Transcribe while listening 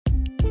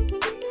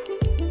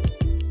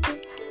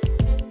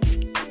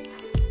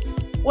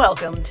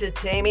Welcome to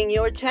Taming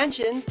Your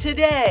Tension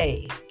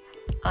today.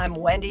 I'm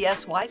Wendy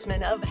S.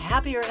 Wiseman of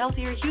Happier,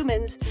 Healthier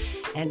Humans,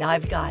 and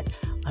I've got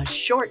a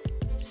short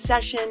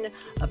session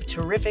of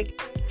terrific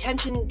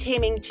tension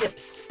taming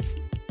tips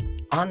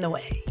on the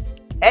way.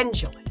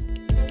 Enjoy.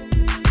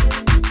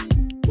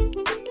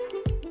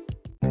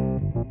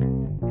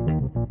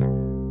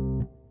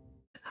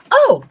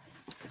 Oh,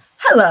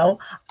 hello.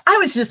 I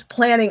was just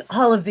planning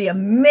all of the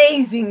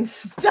amazing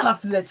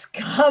stuff that's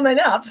coming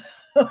up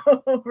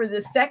over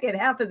the second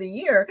half of the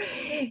year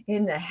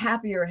in the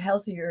Happier,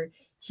 Healthier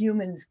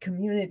Humans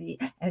community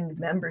and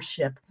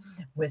membership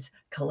with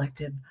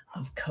collective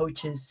of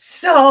coaches.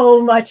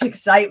 So much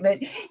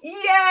excitement.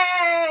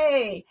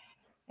 Yay!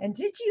 And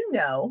did you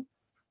know,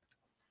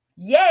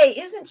 yay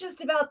isn't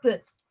just about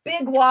the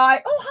big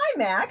Y. Oh, hi,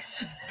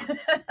 Max.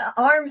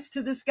 Arms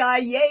to the sky,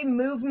 yay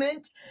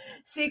movement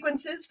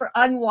sequences for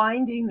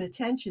unwinding the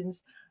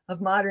tensions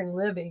of modern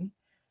living,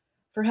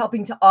 for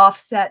helping to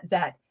offset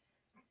that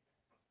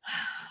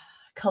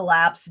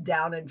collapse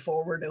down and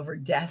forward over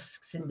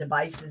desks and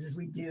devices as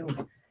we do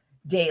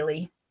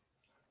daily.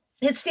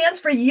 It stands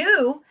for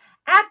you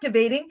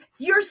activating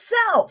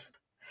yourself.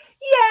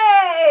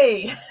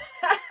 Yay!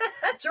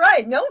 That's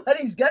right.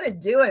 Nobody's going to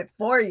do it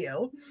for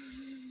you.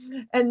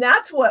 And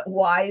that's what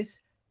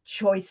Wise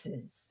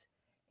Choices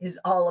is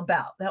all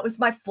about. That was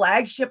my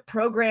flagship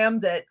program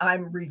that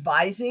I'm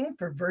revising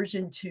for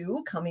version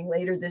 2, coming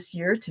later this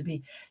year to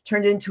be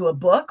turned into a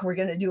book. We're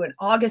going to do an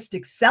August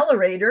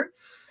accelerator,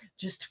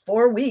 just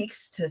 4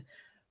 weeks to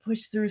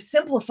push through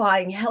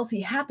simplifying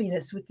healthy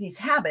happiness with these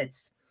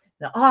habits.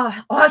 The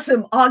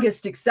awesome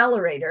August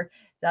accelerator.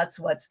 That's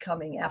what's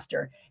coming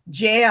after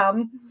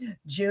Jam,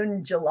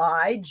 June,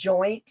 July,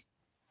 joint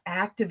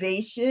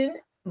activation,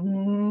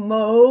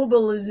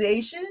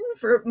 mobilization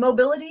for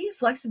mobility,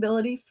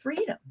 flexibility,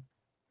 freedom.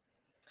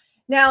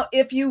 Now,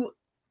 if you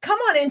come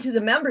on into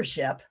the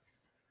membership,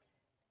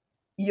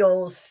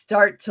 you'll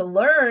start to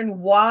learn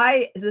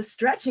why the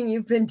stretching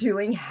you've been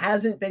doing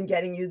hasn't been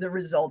getting you the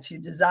results you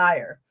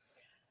desire.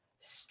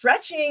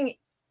 Stretching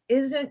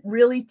isn't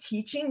really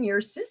teaching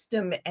your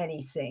system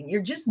anything.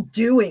 You're just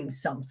doing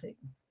something,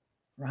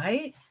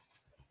 right?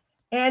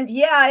 And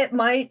yeah, it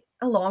might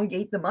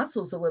elongate the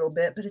muscles a little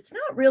bit, but it's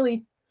not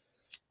really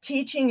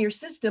teaching your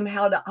system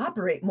how to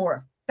operate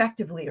more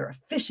effectively or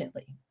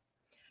efficiently.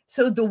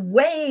 So the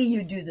way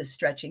you do the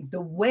stretching,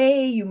 the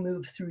way you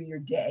move through your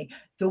day,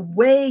 the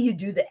way you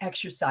do the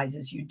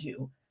exercises you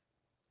do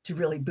to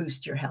really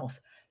boost your health,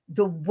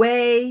 the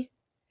way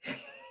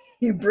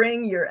you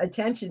bring your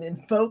attention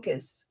and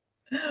focus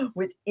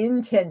with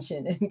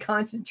intention and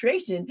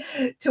concentration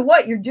to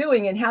what you're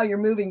doing and how you're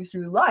moving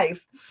through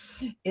life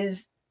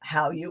is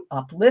how you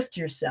uplift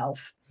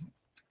yourself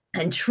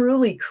and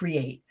truly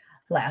create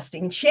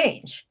lasting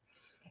change.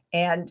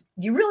 And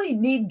you really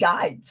need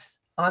guides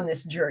on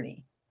this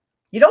journey.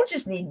 You don't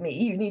just need me,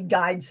 you need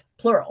guides,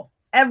 plural.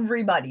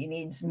 Everybody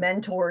needs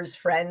mentors,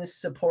 friends,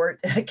 support,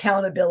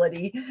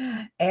 accountability,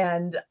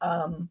 and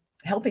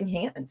helping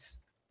hands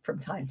from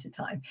time to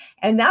time.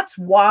 And that's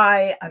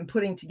why I'm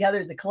putting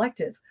together the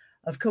collective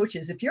of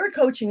coaches. If you're a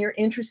coach and you're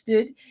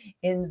interested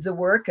in the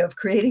work of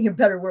creating a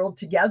better world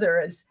together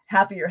as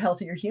happier,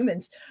 healthier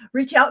humans,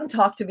 reach out and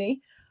talk to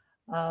me.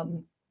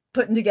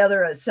 Putting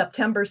together a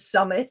September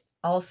summit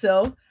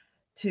also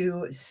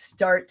to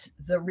start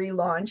the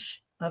relaunch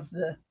of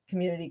the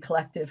community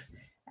collective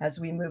as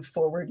we move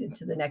forward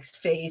into the next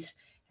phase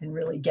and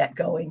really get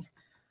going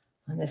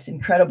on this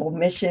incredible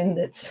mission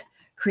that's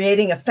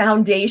creating a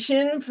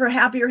foundation for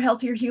happier,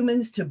 healthier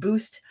humans to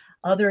boost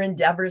other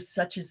endeavors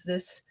such as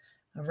this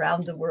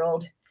around the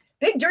world.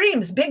 Big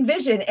dreams, big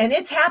vision, and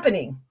it's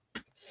happening.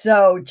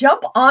 So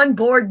jump on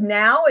board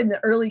now in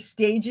the early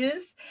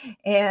stages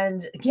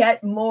and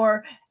get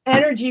more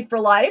energy for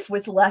life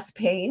with less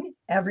pain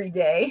every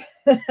day,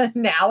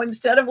 now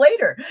instead of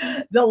later.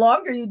 The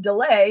longer you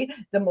delay,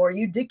 the more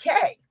you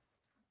decay.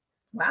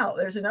 Wow,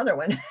 there's another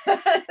one.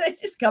 They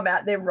just come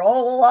out, they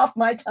roll off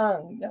my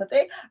tongue, don't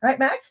they? Right,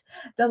 Max?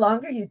 The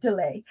longer you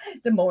delay,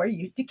 the more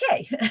you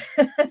decay.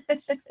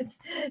 It's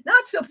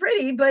not so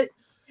pretty, but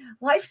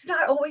life's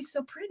not always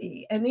so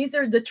pretty. And these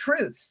are the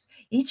truths.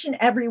 Each and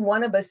every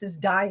one of us is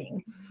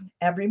dying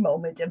every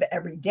moment of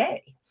every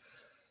day.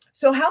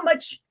 So how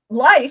much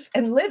life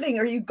and living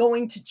are you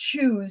going to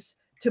choose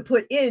to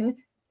put in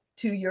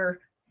to your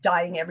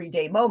dying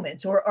everyday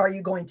moments? Or are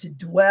you going to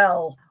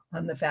dwell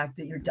on the fact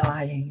that you're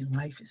dying and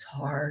life is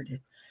hard?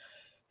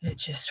 It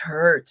just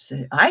hurts.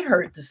 I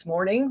hurt this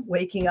morning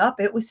waking up.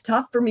 It was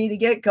tough for me to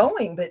get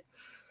going, but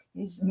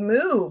just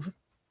move.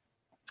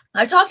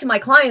 I talk to my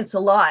clients a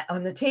lot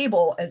on the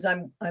table as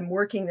I'm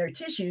working their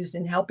tissues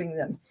and helping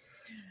them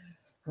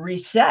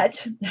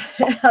reset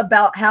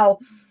about how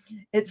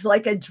it's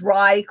like a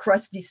dry,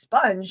 crusty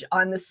sponge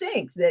on the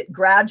sink that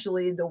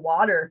gradually the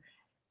water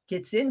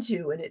gets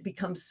into and it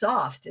becomes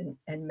soft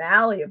and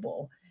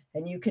malleable.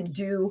 And you can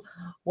do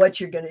what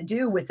you're going to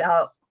do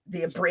without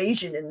the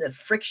abrasion and the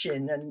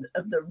friction and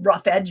of the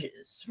rough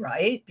edges,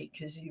 right?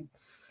 Because you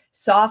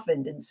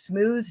softened and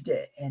smoothed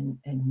it and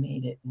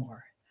made it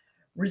more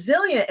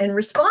resilient and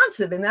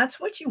responsive. And that's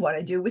what you want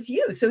to do with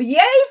you. So yay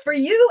for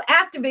you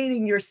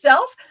activating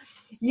yourself.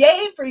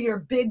 Yay for your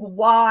big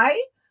why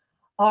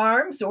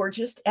arms, or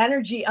just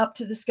energy up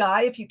to the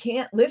sky. If you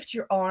can't lift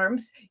your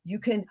arms, you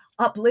can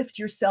uplift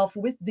yourself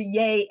with the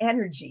yay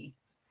energy.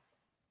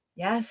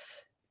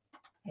 Yes.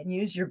 And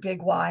use your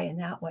big Y in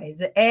that way.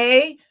 The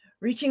A,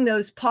 reaching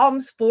those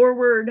palms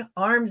forward,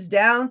 arms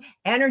down,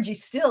 energy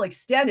still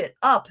extended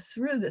up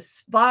through the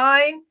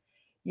spine.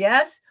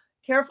 Yes.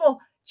 Careful.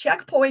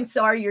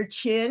 Checkpoints are your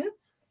chin.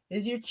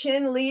 Is your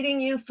chin leading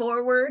you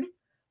forward,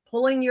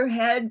 pulling your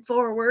head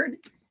forward?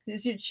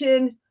 Is your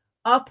chin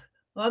up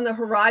on the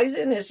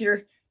horizon? Is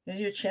your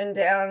chin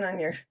down on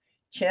your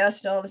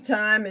chest all the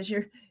time? Is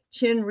your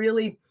chin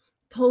really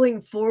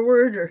pulling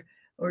forward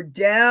or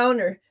down?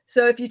 Or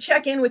so if you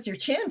check in with your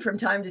chin from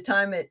time to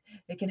time, it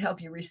can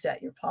help you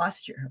reset your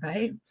posture,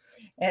 right?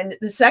 And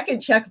the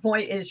second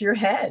checkpoint is your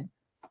head.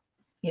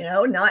 You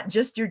know, not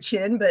just your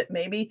chin, but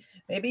maybe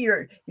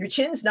your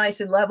chin's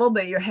nice and level,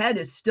 but your head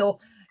is still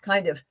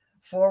kind of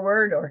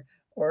forward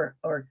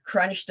or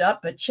crunched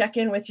up. But check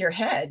in with your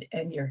head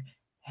and your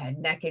head,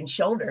 neck, and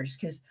shoulders,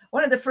 because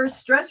one of the first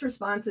stress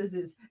responses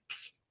is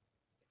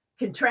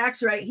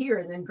contracts right here,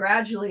 and then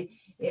gradually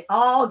it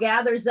all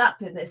gathers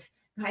up in this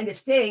kind of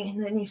thing,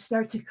 and then you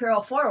start to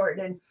curl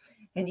forward,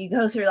 and you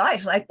go through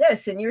life like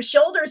this, and your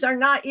shoulders are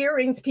not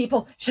earrings,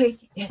 people.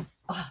 Shake it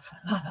off.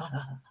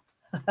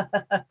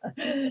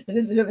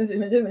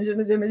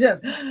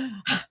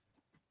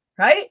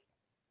 Right?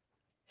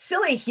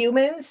 Silly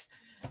humans,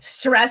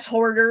 stress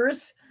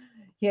hoarders.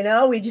 You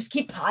know, we just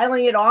keep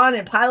piling it on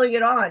and piling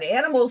it on.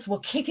 Animals will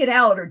kick it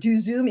out or do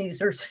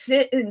zoomies or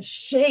sit and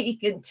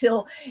shake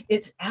until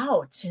it's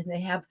out and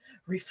they have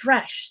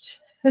refreshed.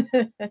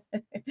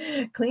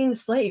 Clean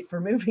slate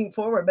for moving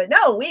forward. But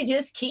no, we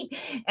just keep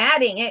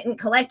adding it and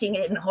collecting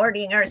it and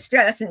hoarding our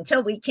stress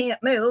until we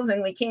can't move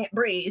and we can't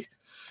breathe.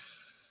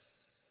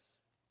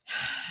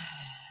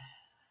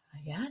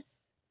 Yes.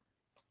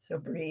 So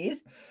breathe.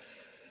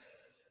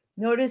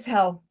 Notice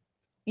how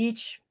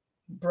each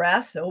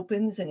breath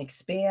opens and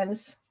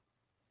expands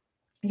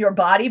your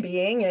body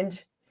being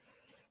and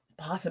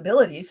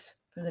possibilities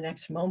for the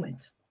next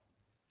moment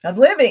of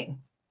living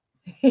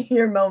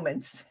your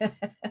moments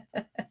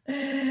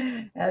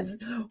as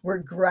we're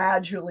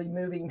gradually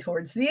moving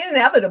towards the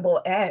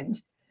inevitable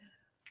end.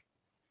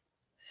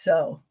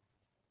 So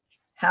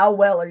how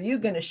well are you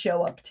going to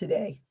show up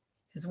today?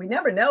 Because we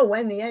never know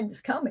when the end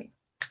is coming.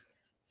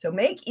 So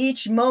make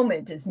each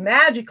moment as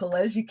magical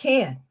as you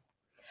can.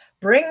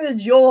 Bring the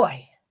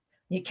joy.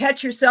 You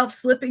catch yourself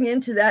slipping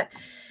into that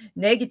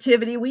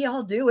negativity. We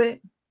all do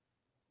it.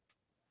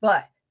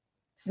 But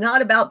it's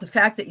not about the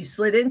fact that you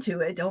slid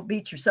into it. Don't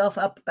beat yourself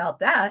up about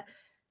that.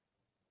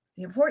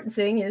 The important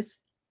thing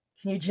is,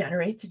 can you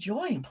generate the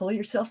joy and pull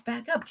yourself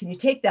back up? Can you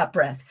take that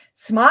breath?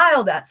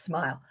 Smile that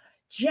smile.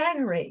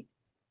 Generate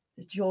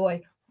the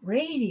joy.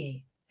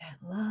 Radiate that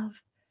love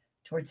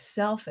towards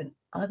self and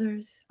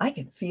others. I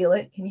can feel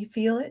it. Can you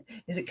feel it?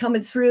 Is it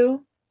coming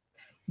through?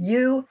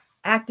 You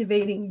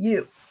activating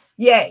you.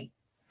 Yay.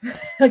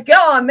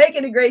 Go on, make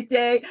it a great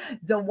day.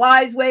 The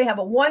Wise Way. Have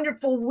a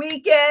wonderful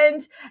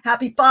weekend.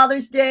 Happy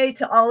Father's Day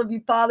to all of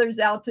you fathers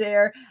out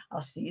there.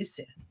 I'll see you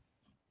soon.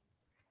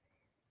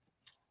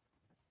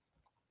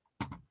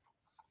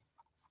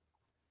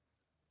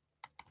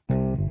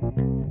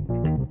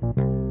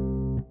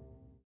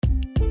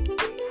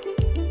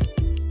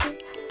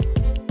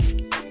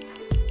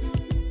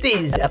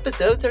 These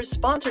episodes are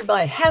sponsored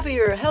by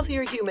Happier,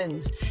 Healthier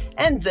Humans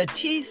and the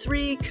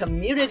T3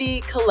 Community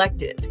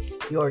Collective,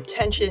 your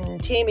tension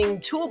taming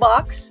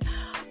toolbox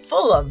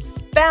full of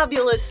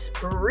fabulous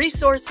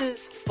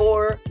resources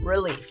for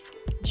relief.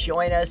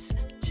 Join us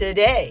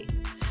today.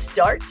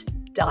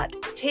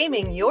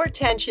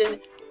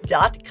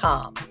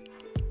 Start.tamingyourtension.com.